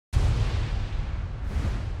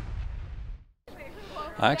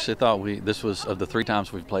I actually thought this was, of the 3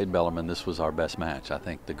 times we've played Bellarmine, this was our best match. I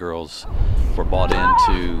think the girls were bought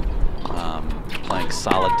into playing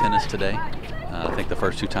solid tennis today. I think the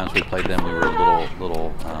first 2 times we played them, we were a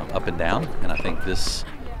little up and down, and I think this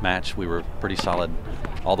match we were pretty solid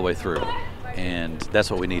all the way through. And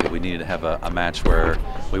that's what we needed. We needed to have a match where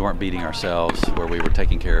we weren't beating ourselves, where we were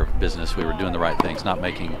taking care of business, we were doing the right things, not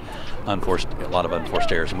making a lot of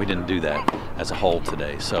unforced errors, and we didn't do that as a whole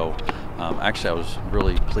today. So actually I was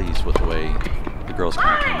really pleased with the way the girls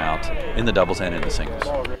kind of came out in the doubles and in the singles.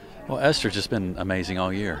 Well, Esther's just been amazing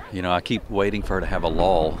all year. You know, I keep waiting for her to have a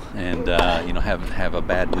lull and you know, have a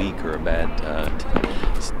bad week or a bad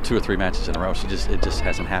 2 or 3 matches in a row. It just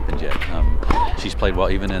hasn't happened yet. She's played well,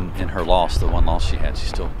 even in her loss, the one loss she had. She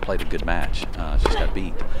still played a good match. She's got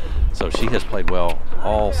beat, so she has played well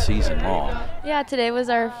all season long. Yeah, today was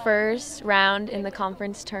our first round in the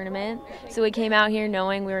conference tournament, so we came out here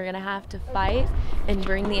knowing we were going to have to fight and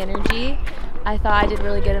bring the energy. I thought I did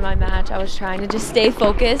really good in my match. I was trying to just stay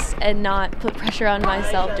focused and not put pressure on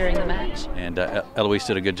myself during the match. And Eloise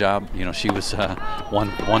did a good job. You know, she was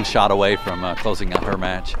one shot away from closing out her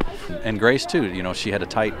match. And Grace too. You know, she had a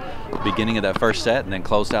tight beginning of that first set and then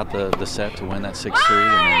closed out the set to win that 6-3.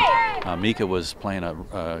 And then Mika was playing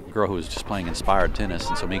a girl who was just playing inspired tennis,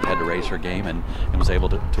 and so Mika had to raise her game and was able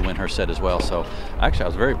to win her set as well. So actually I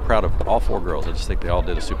was very proud of all 4 girls. I just think they all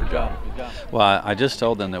did a super job. Well, I just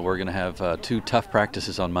told them that we're going to have 2 tough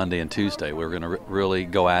practices on Monday and Tuesday. We're going to really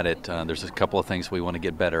go at it. There's a couple of things we want to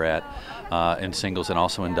get better at in singles and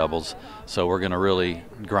also in doubles. So we're going to really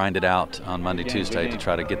grind it out on Monday, Tuesday to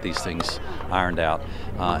try to get these things ironed out.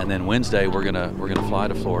 And then Wednesday we're going to fly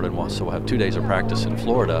to Florida, and so we'll have 2 days of practice in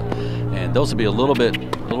Florida, and those will be a little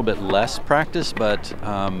bit less practice, but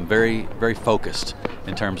very focused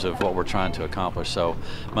in terms of what we're trying to accomplish. So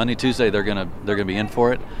Monday, Tuesday they're going to be in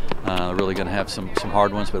for it. They're really going to have some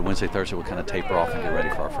hard ones, but Wednesday, Thursday we'll kind of taper off and get ready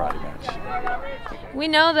for our Friday match. We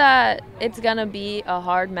know that it's going to be a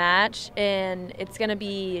hard match and it's going to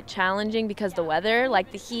be challenging because the weather,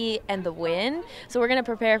 like the heat and the wind. So we're going to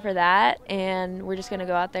prepare for that, and we're just going to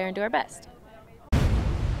go out there and do our best.